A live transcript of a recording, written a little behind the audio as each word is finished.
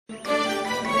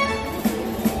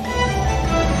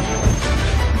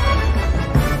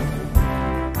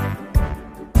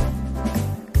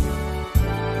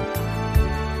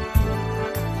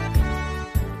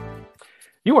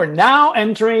You are now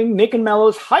entering Nick and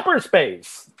Mello's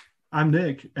hyperspace. I'm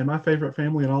Nick, and my favorite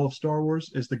family in all of Star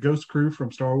Wars is the Ghost Crew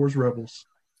from Star Wars Rebels.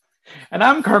 And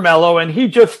I'm Carmelo, and he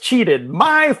just cheated.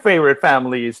 My favorite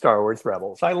family is Star Wars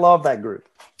Rebels. I love that group.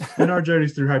 In our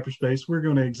journeys through hyperspace, we're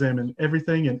going to examine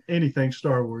everything and anything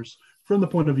Star Wars from the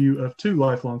point of view of two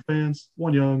lifelong fans,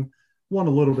 one young, one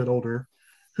a little bit older,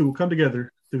 who will come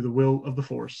together through the will of the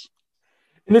Force.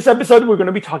 In this episode, we're going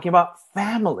to be talking about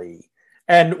family.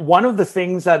 And one of the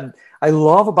things that I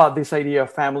love about this idea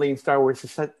of family in Star Wars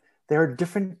is that there are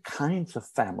different kinds of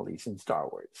families in Star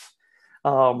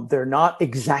Wars. They're not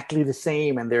exactly the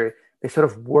same, and they sort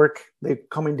of work, they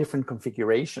come in different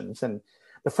configurations. And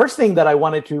the first thing that I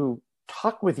wanted to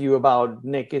talk with you about,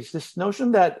 Nick, is this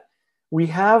notion that we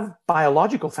have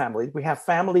biological families. We have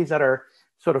families that are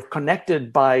sort of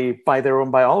connected by their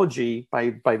own biology,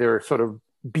 by their sort of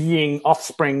being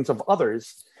offsprings of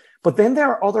others. But then there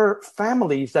are other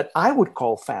families that I would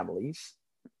call families,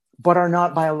 but are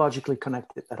not biologically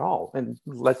connected at all. And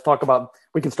let's talk about,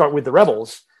 we can start with the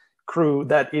Rebels crew,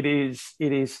 that it is,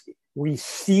 we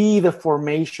see the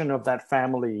formation of that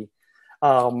family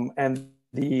and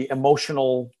the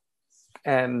emotional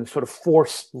and sort of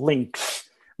force links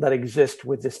that exist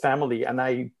with this family. And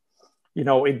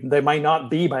they might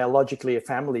not be biologically a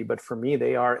family, but for me,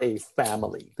 they are a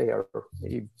family. They are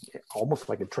almost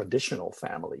like a traditional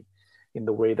family in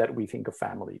the way that we think of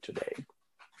family today.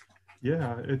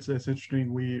 Yeah, it's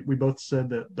interesting. We both said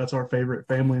that that's our favorite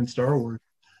family in Star Wars.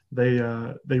 They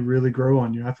really grow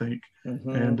on you, I think.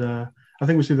 Mm-hmm. And I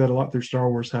think we see that a lot through Star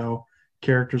Wars, how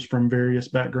characters from various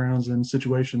backgrounds and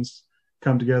situations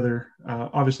come together,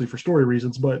 obviously for story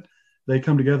reasons, but they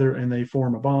come together and they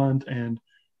form a bond, and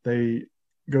they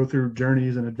go through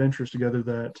journeys and adventures together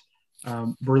that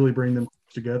really bring them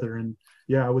together. And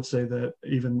yeah, I would say that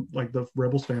even like the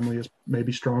Rebels family is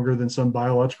maybe stronger than some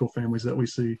biological families that we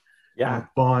see.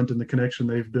 Bond and the connection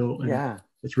they've built. And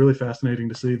it's really fascinating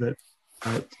to see that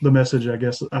the message, I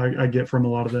guess, I get from a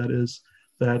lot of that is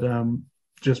that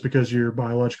just because you're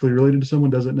biologically related to someone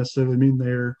doesn't necessarily mean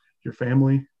they're your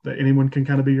family, that anyone can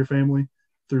kind of be your family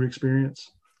through experience.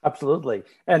 Absolutely.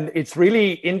 And it's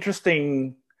really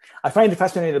interesting. I find it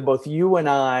fascinating that both you and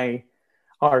I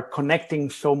are connecting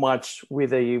so much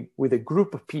with a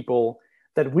group of people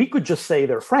that we could just say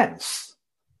they're friends,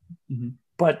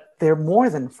 but they're more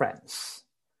than friends.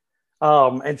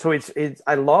 And so it's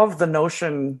I love the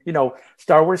notion,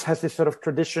 Star Wars has this sort of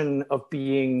tradition of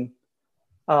being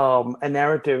a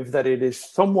narrative that it is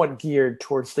somewhat geared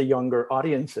towards the younger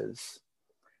audiences.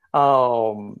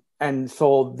 And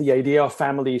so the idea of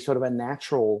family is sort of a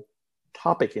natural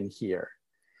topic in here.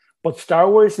 But Star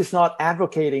Wars is not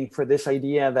advocating for this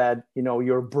idea that,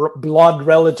 your blood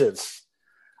relatives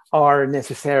are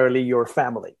necessarily your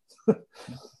family.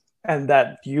 And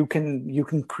that you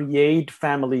can create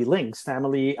family links,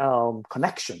 family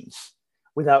connections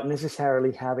without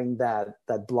necessarily having that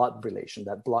blood relation,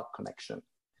 that blood connection.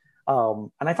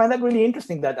 And I find that really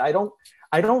interesting that I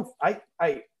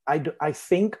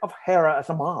think of Hera as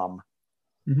a mom,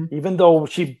 even though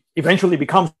she eventually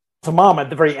becomes a mom at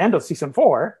the very end of season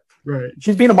 4. Right.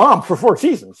 She's been a mom for 4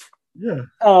 seasons. Yeah.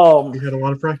 We had a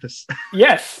lot of practice.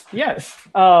 Yes.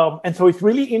 And so it's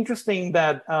really interesting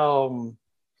that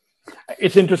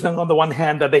it's interesting on the one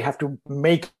hand that they have to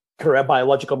make her a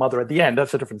biological mother at the end.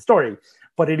 That's a different story.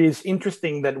 But it is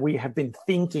interesting that we have been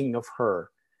thinking of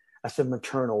her as a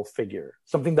maternal figure.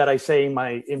 Something that I say in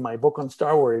my book on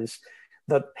Star Wars,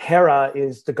 that Hera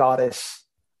is the goddess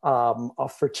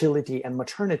of fertility and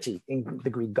maternity in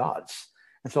the Greek gods.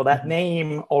 And so that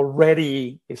name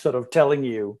already is sort of telling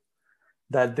you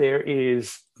that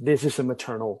this is a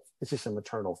maternal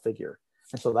figure.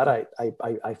 And so that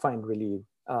I find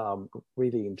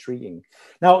really intriguing.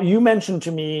 Now, you mentioned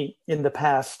to me in the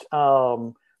past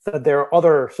that there are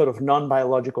other sort of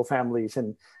non-biological families,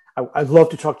 and I'd love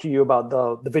to talk to you about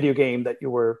the video game that you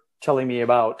were telling me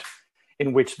about,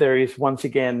 in which there is once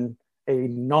again a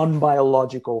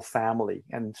non-biological family.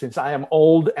 And since I am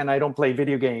old and I don't play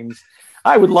video games,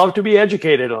 I would love to be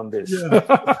educated on this.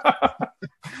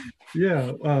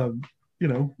 Yeah.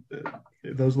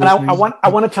 Those and I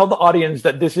want to tell the audience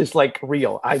that this is like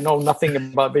real. I know nothing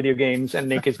about video games, and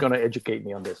Nick is going to educate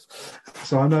me on this.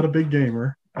 So I'm not a big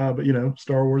gamer, but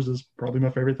Star Wars is probably my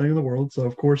favorite thing in the world. So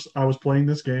of course I was playing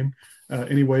this game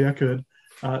any way I could.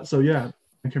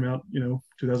 It came out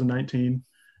 2019,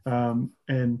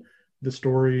 and the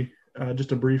story,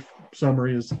 just a brief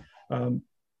summary, is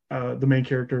the main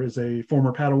character is a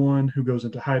former Padawan who goes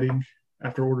into hiding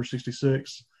after Order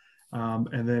 66,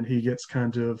 and then he gets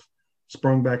kind of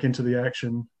sprung back into the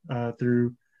action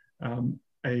through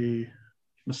a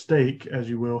mistake, as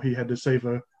you will. He had to save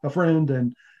a friend,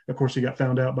 and of course he got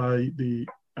found out by the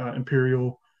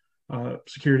Imperial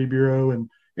Security Bureau. And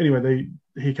anyway,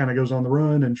 he kind of goes on the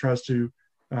run and tries to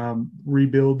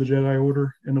rebuild the Jedi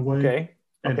Order in a way. Okay.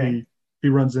 And he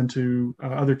runs into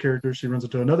other characters. He runs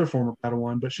into another former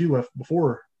Padawan, but she left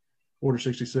before Order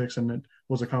 66, and it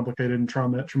was a complicated and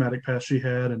traumatic past she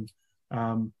had.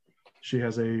 And she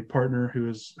has a partner who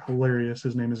is hilarious.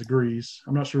 His name is Grease.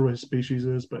 I'm not sure what his species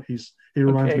is, but he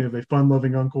reminds me of a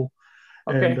fun-loving uncle.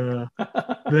 Okay. And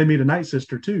they meet a Night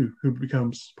Sister too, who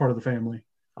becomes part of the family.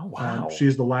 Oh wow! She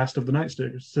is the last of the Night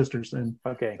Sisters, and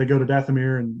they go to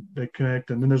Dathomir and they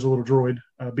connect. And then there's a little droid,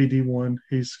 BD1.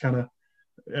 He's kind of,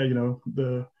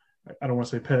 the, I don't want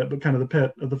to say pet, but kind of the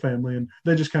pet of the family, and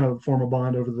they just kind of form a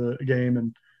bond over the game.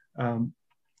 And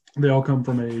they all come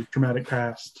from a traumatic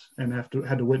past and had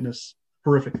to witness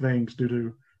horrific things due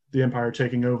to the Empire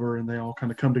taking over, and they all kind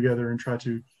of come together and try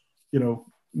to,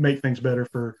 make things better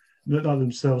for not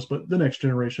themselves, but the next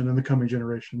generation and the coming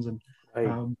generations. And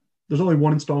there's only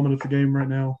one installment of the game right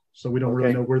now, so we don't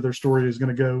really know where their story is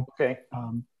going to go. Okay.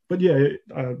 But yeah,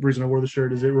 the reason I wore the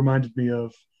shirt is it reminded me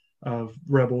of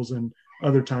Rebels and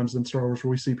other times in Star Wars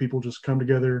where we see people just come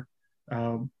together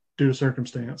due to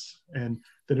circumstance, and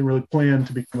they didn't really plan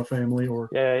to become a family, or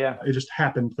it just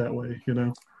happened that way,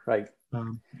 Right.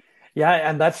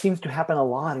 And that seems to happen a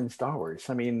lot in Star Wars.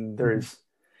 I mean, there's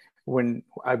when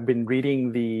I've been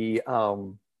reading the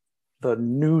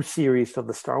new series of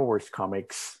the Star Wars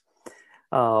comics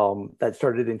that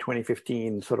started in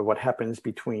 2015, sort of what happens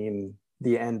between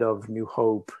the end of New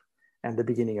Hope and the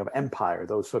beginning of Empire,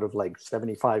 those sort of like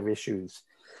 75 issues.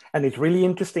 And it's really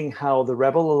interesting how the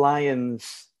Rebel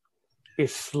Alliance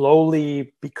is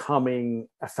slowly becoming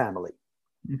a family.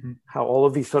 How all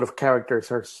of these sort of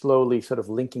characters are slowly sort of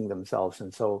linking themselves.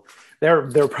 And so there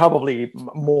are probably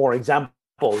more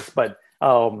examples, but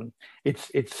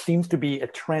it seems to be a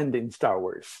trend in Star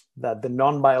Wars that the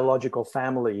non-biological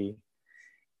family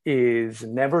is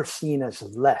never seen as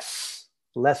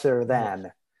lesser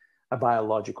than a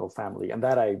biological family. And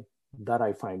that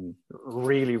I find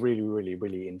really, really, really,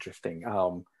 really interesting.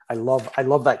 I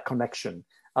love that connection.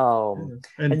 And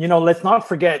let's not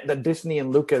forget that Disney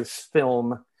and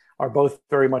Lucasfilm are both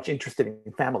very much interested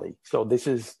in family. So this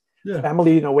is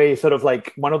family in a way, sort of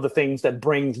like one of the things that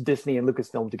brings Disney and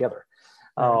Lucasfilm together.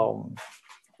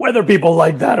 Whether people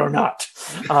like that or not,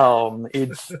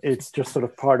 it's just sort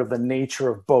of part of the nature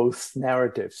of both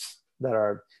narratives that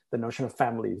are the notion of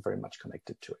family is very much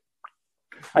connected to it.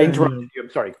 I interrupted you. I'm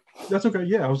sorry. That's okay.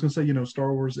 Yeah, I was going to say,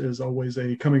 Star Wars is always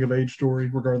a coming of age story,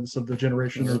 regardless of the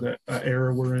generation or the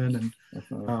era we're in. And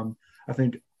I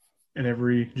think in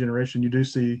every generation, you do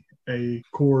see a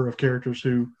core of characters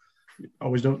who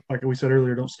always don't, like we said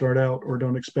earlier, don't start out or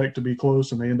don't expect to be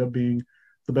close, and they end up being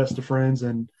the best of friends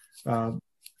and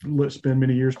spend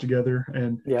many years together.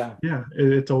 And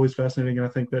it's always fascinating. And I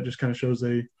think that just kind of shows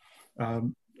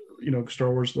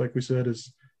Star Wars, like we said,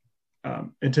 is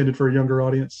intended for a younger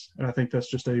audience. And I think that's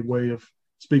just a way of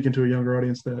speaking to a younger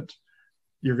audience that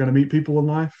you're going to meet people in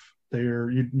life.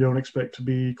 You don't expect to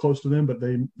be close to them, but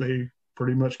they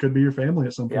pretty much could be your family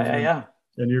at some point.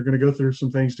 And you're going to go through some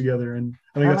things together. And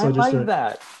I think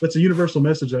that's a universal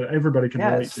message that everybody can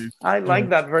relate to. I like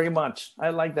that very much.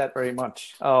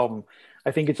 I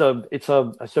think it's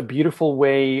a beautiful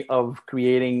way of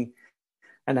creating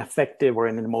an affective or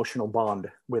an emotional bond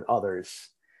with others.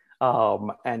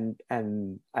 And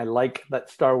I like that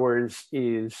Star Wars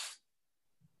is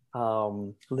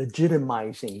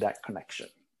legitimizing that connection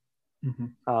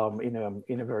in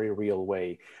a very real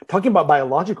way. Talking about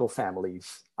biological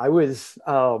families, I was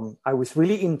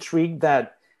really intrigued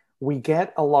that we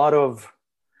get a lot of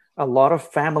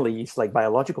families, like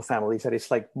biological families, that it's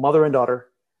like mother and daughter,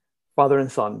 father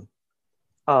and son,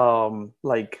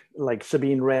 like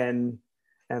Sabine Wren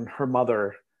and her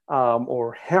mother,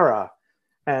 or Hera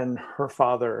and her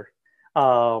father,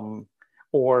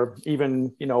 or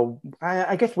even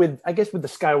I guess with the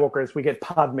Skywalkers we get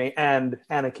Padme and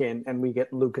Anakin, and we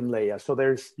get Luke and Leia. So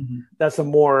that's a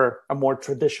more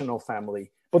traditional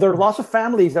family. But there are lots of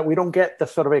families that we don't get the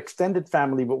sort of extended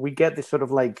family, but we get this sort of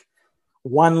like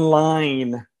one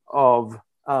line of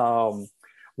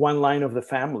the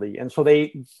family. And so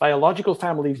biological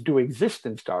families do exist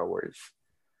in Star Wars.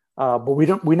 But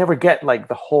we never get like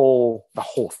the whole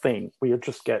thing. We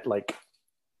just get like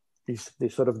these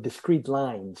sort of discrete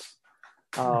lines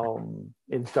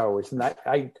in Star Wars, and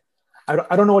I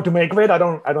don't know what to make of it. I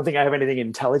don't think I have anything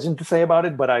intelligent to say about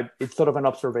it, but it's sort of an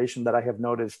observation that I have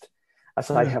noticed as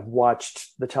I have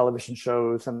watched the television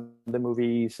shows and the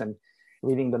movies and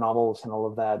reading the novels and all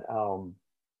of that.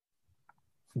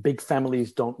 big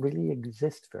families don't really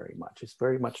exist very much. It's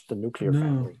very much the nuclear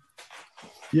family.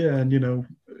 Yeah, and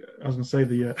I was gonna say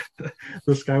the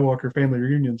the Skywalker family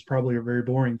reunions probably are very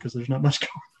boring because there's not much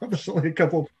going on. There's only a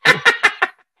couple.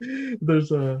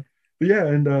 There's yeah,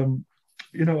 and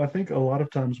I think a lot of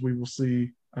times we will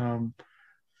see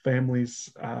families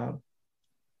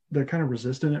they're kind of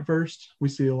resistant at first. We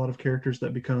see a lot of characters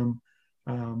that become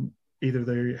either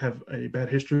they have a bad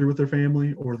history with their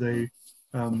family, or they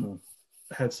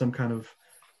had some kind of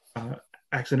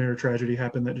accident or tragedy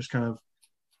happen that just kind of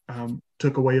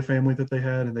took away a family that they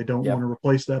had, and they don't want to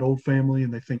replace that old family,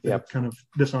 and they think they're kind of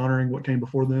dishonoring what came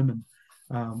before them.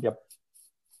 And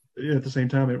at the same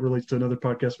time, it relates to another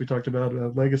podcast we talked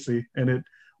about, legacy, and it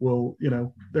will,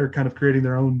 they're kind of creating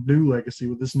their own new legacy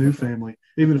with this new family,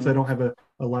 even if they don't have a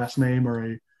last name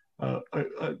or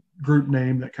a group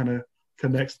name that kind of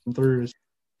connects them through.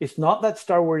 It's not that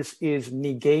Star Wars is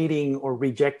negating or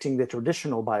rejecting the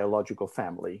traditional biological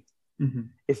family.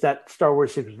 It's that Star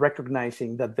Wars is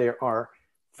recognizing that there are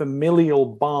familial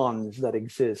bonds that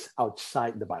exist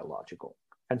outside the biological.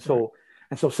 And so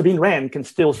Sabine Wren can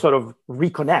still sort of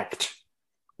reconnect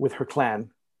with her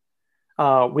clan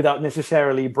without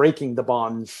necessarily breaking the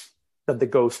bonds that the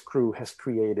Ghost crew has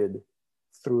created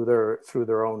through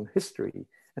their own history.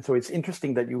 And so it's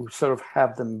interesting that you sort of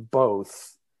have them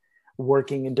both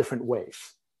working in different ways.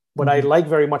 But I like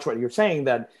very much what you're saying,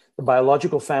 that the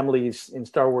biological families in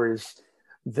Star Wars,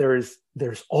 there's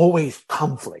always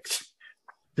conflict.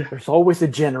 There's always a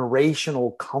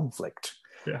generational conflict.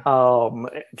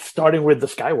 Starting with the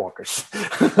Skywalkers.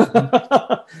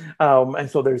 And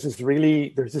so there's this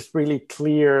really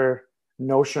clear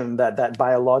notion that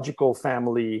biological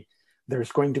family,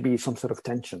 there's going to be some sort of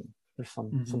tension. There's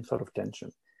some sort of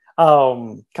tension.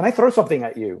 Can I throw something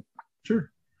at you?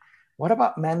 Sure. What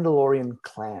about Mandalorian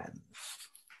clans?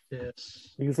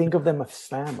 Yes. Do you think of them as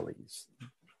families?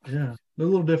 Yeah, they're a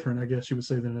little different, I guess you would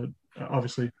say, than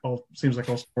obviously seems like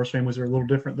all Star Wars families are a little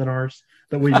different than ours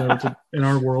that we know in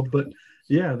our world. But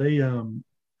yeah, they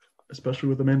especially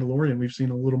with the Mandalorian, we've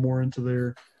seen a little more into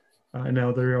their and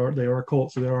now they are a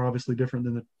cult, so they are obviously different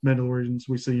than the Mandalorians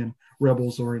we see in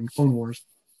Rebels or in Clone Wars.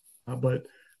 But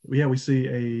yeah, we see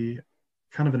a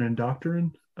kind of an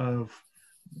indoctrine of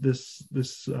this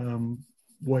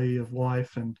way of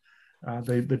life, and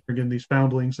they bring in these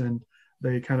foundlings, and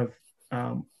they kind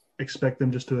of expect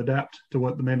them just to adapt to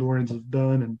what the Mandalorians have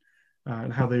done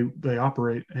and how they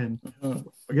operate. And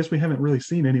I guess we haven't really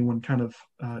seen anyone kind of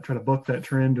try to buck that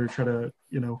trend or try to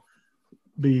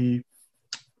be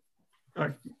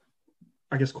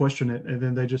I guess question it, and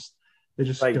then they just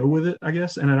go with it, I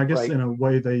guess. And I guess in a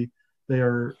way they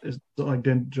are, like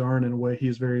Din Djarin, in a way he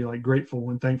is very like grateful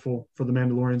and thankful for the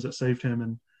Mandalorians that saved him,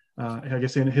 and I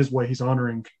guess in his way he's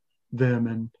honoring them.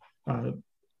 And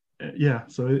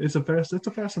so it's a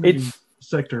fascinating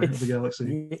sector of the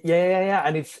galaxy. Yeah,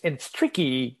 and it's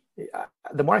tricky.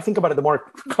 The more I think about it, the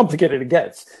more complicated it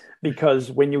gets,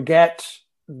 because when you get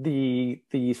the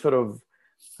sort of,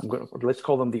 let's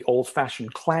call them the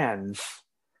old-fashioned clans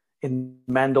in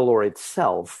Mandalore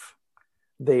itself,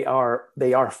 they are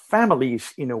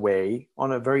families in a way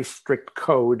on a very strict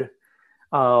code,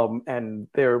 and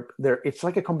they're it's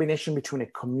like a combination between a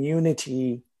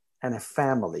community and a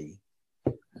family.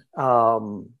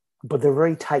 But they're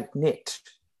very tight knit.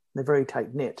 But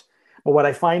what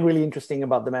I find really interesting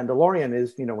about the Mandalorian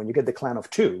is, when you get the clan of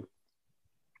two,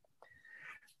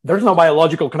 there's no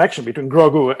biological connection between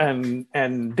Grogu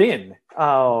and Din,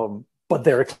 but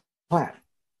they're a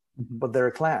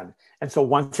clan. And so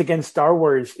once again, Star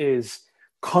Wars is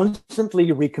constantly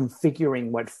reconfiguring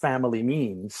what family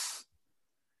means.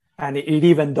 And it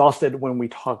even does it when we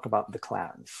talk about the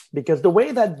clans, because the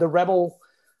way that the Rebel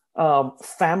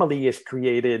family is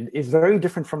created is very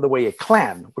different from the way a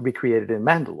clan would be created in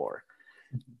Mandalore.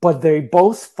 But they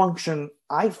both function,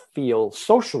 I feel,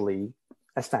 socially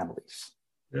as families.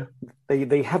 Yeah.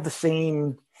 They have the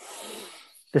same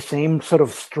sort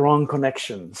of strong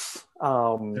connections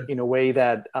in a way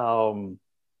that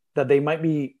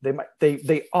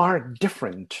they are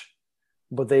different,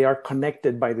 but they are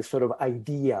connected by this sort of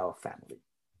idea of family.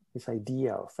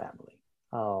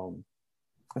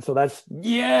 And so that's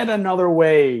yet another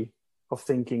way of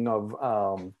thinking of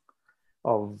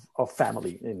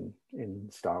family in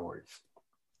Star Wars.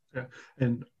 Yeah,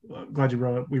 and glad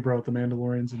we brought up the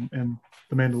Mandalorians and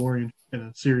the Mandalorian in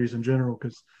a series in general,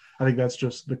 because I think that's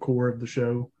just the core of the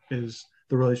show, is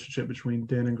the relationship between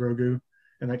Din and Grogu,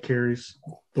 and that carries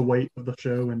the weight of the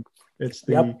show, and it's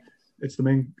the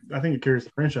main. I think it carries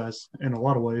the franchise in a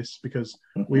lot of ways, because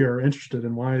we are interested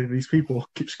in why these people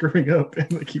keep screwing up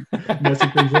and they keep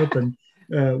messing things up, and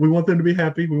We want them to be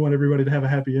happy. We want everybody to have a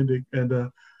happy ending,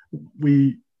 and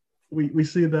we we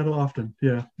see that often.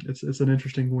 Yeah, it's an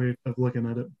interesting way of looking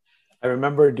at it. I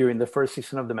remember during the first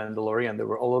season of The Mandalorian, there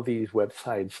were all of these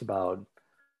websites about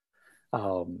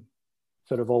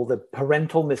sort of all the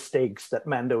parental mistakes that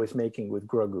Mando is making with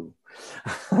Grogu.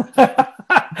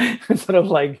 Sort of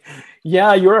like,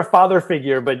 yeah, you're a father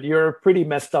figure, but you're a pretty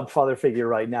messed up father figure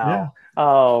right now.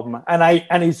 Yeah.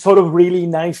 And it's sort of really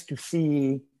nice to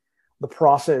see the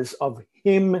process of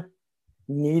him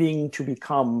needing to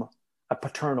become a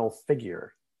paternal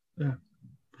figure. Yeah.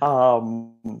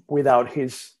 Without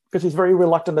his, because he's very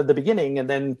reluctant at the beginning, and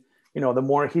then, you know, the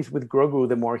more he's with Grogu,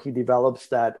 the more he develops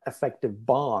that effective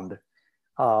bond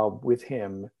with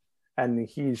him, and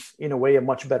he's in a way a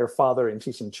much better father in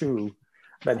season 2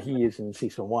 than he is in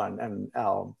season 1.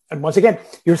 And once again,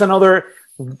 here's another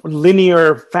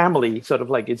linear family, sort of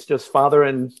like it's just father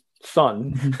and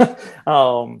son.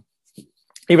 Mm-hmm.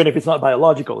 Even if it's not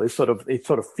biological, it sort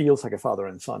of feels like a father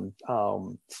and son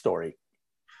story.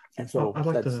 And so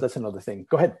that's another thing.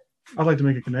 Go ahead. I'd like to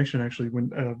make a connection, actually.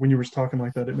 When you were talking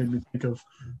like that, it made me think of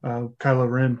Kylo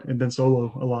Ren and Ben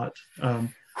Solo a lot.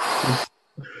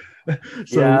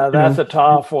 So, yeah, that's a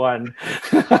tough one.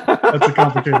 That's a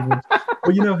complicated one.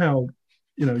 Well, you know how,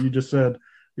 you just said,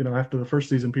 after the first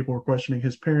season, people were questioning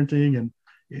his parenting and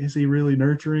is he really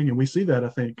nurturing? And we see that, I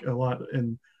think, a lot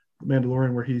in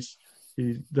Mandalorian, where he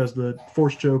does the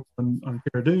Force choke on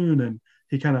Cara Dune, and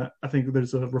he kind of, I think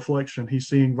there's a reflection. He's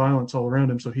seeing violence all around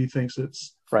him, so he thinks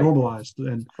it's normalized.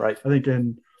 And I think,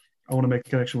 I want to make a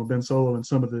connection with Ben Solo and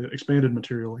some of the expanded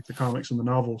material, like the comics and the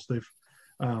novels. They've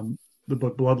the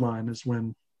book Bloodline is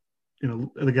when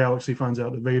the galaxy finds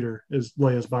out that Vader is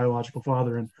Leia's biological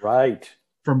father, and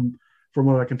from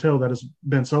what I can tell, that is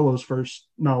Ben Solo's first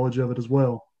knowledge of it as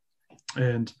well.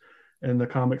 And the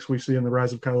comics we see in the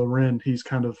Rise of Kylo Ren, he's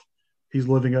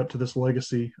living up to this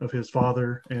legacy of his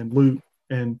father and Luke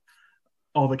and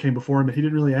all that came before him. And he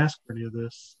didn't really ask for any of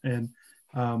this. And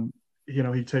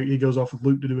he goes off with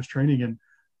Luke to do his training. And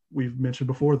we've mentioned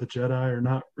before, the Jedi are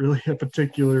not really a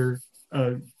particular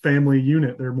family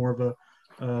unit. They're more of a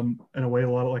in a way, a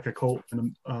lot of like a cult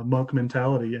and a monk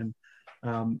mentality. And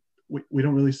we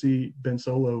don't really see Ben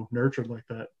Solo nurtured like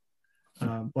that,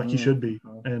 like he should be,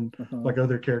 and like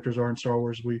other characters are in Star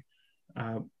Wars.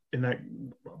 And that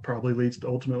probably leads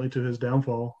ultimately to his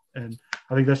downfall. And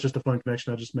I think that's just a fun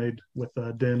connection I just made with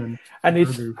Din and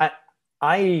it's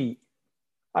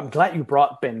I'm glad you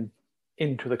brought Ben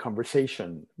into the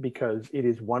conversation, because it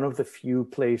is one of the few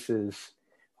places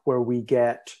where we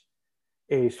get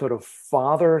a sort of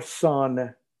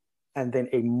father-son and then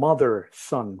a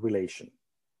mother-son relation.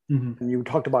 Mm-hmm. And you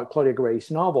talked about Claudia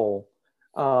Gray's novel,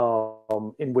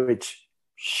 in which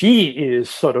she is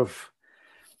sort of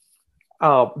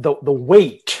the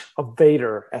weight of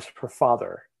Vader as her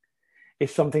father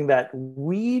is something that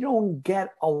we don't get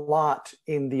a lot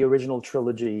in the original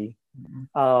trilogy.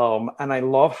 Mm-hmm. And I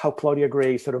love how Claudia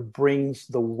Gray sort of brings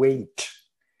the weight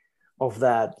of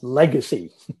that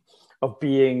legacy of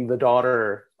being the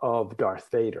daughter of Darth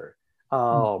Vader.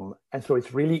 And so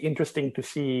it's really interesting to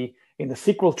see in the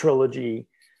sequel trilogy,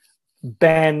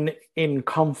 Ben in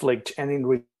conflict and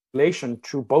in relation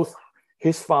to both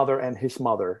his father and his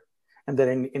mother. And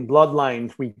then in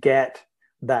Bloodlines, we get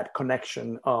that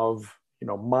connection of,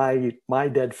 my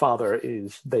dead father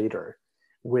is Vader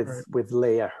with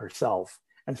Leia herself.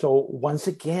 And so once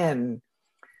again,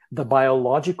 the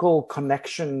biological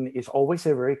connection is always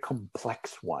a very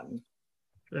complex one.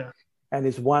 Yeah. And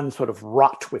is one sort of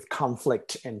wrought with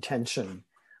conflict and tension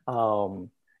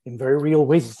in very real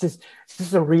ways. This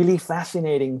is a really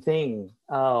fascinating thing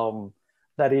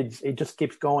that it just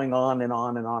keeps going on and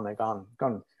on and on and on.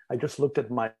 I just looked at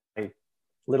my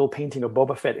little painting of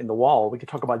Boba Fett in the wall. We could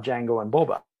talk about Django and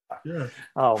Boba. Yeah.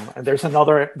 And there's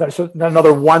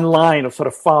another one line of sort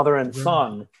of father and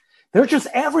son. They're just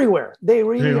everywhere. They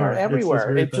really are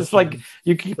everywhere. It's just like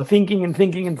you keep thinking and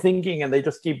thinking and thinking, and they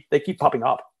keep popping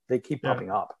up. They keep popping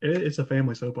up. It's a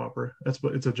family soap opera.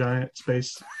 It's a giant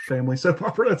space family soap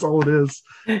opera. That's all it is.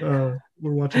 We're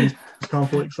watching these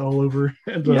conflicts all over.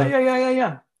 And,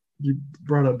 yeah. You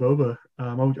brought up Boba.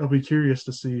 I'll be curious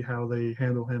to see how they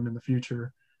handle him in the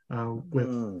future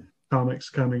with comics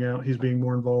coming out. He's being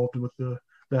more involved with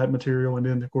that material, and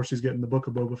then of course he's getting the book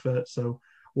of Boba Fett. So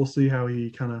we'll see how he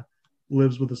kind of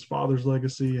lives with his father's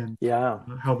legacy and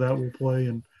how that will play.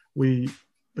 And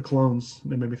the clones,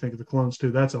 they made me think of the clones too.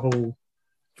 That's another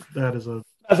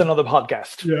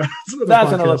podcast. Yeah,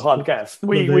 that's another podcast.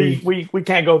 We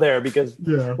can't go there because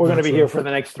we're going to be here for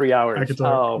the next 3 hours. I could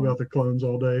talk about the clones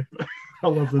all day. I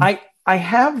love them. I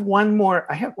have one more.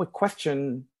 I have a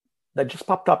question that just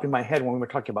popped up in my head when we were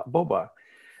talking about boba.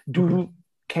 Okay.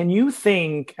 Can you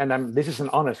think, and this is an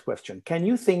honest question, can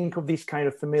you think of these kind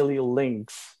of familial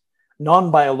links,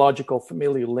 non-biological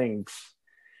familial links,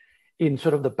 in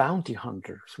sort of the bounty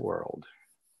hunters world?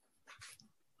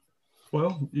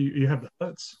 Well, you have the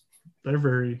Huts. They're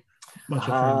very much a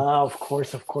thing. Of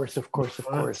course.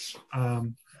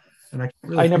 And I can't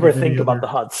really never think about the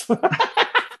Huts.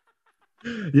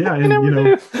 Yeah, and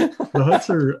the Huts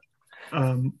are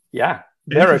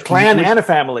they're a clan and a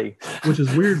family, which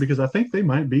is weird because I think they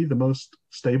might be the most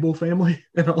stable family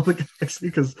in all the galaxy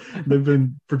because they've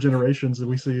been for generations, and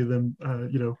we see them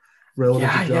relative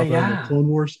to Jabba in the Clone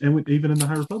Wars, and even in the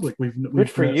High Republic. We've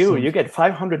good for you. You get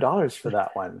 $500 for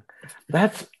that one.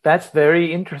 That's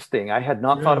very interesting. I had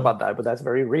not thought about that, but that's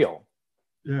very real.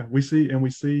 Yeah, we see,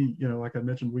 like I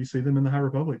mentioned, we see them in the High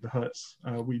Republic, the Huts.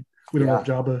 We don't know if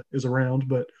Jabba is around,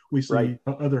 but we see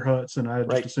other Huts, and I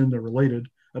just assume they're related.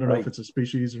 I don't know if it's a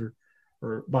species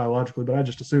or biologically, but I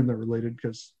just assume they're related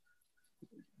because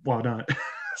why not?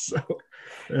 So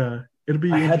it'll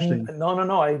be interesting.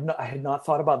 No. I had not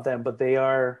thought about them, but they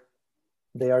are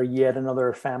yet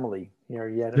another family. They are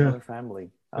yet another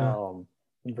family in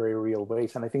very real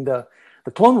ways. And I think the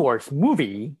Clone Wars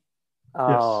movie,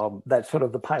 that sort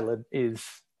of the pilot is,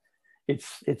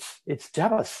 it's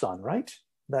Jabba's son, right?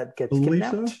 That gets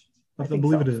kidnapped. So? I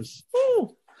believe it is.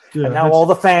 Ooh. Yeah, and now all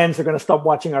the fans are going to stop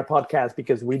watching our podcast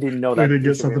because we didn't know that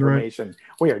piece of information. Right.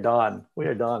 We are done.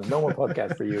 No more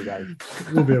podcast for you guys.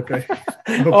 We'll be okay.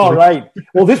 All right.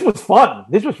 Well, this was fun.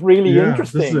 This was really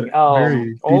interesting. This is a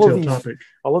very detailed topic.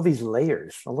 All of these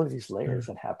layers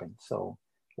that happen. So,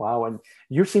 wow. And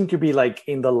you seem to be like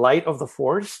in the light of the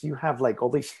Force. You have like all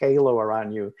this halo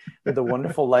around you with the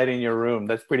wonderful light in your room.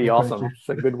 That's pretty awesome. It's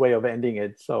a good way of ending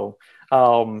it. So,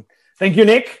 thank you,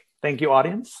 Nick. Thank you,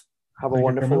 audience. Have a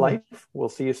wonderful life. We'll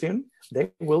see you soon.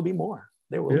 There will be more.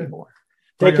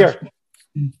 Take care.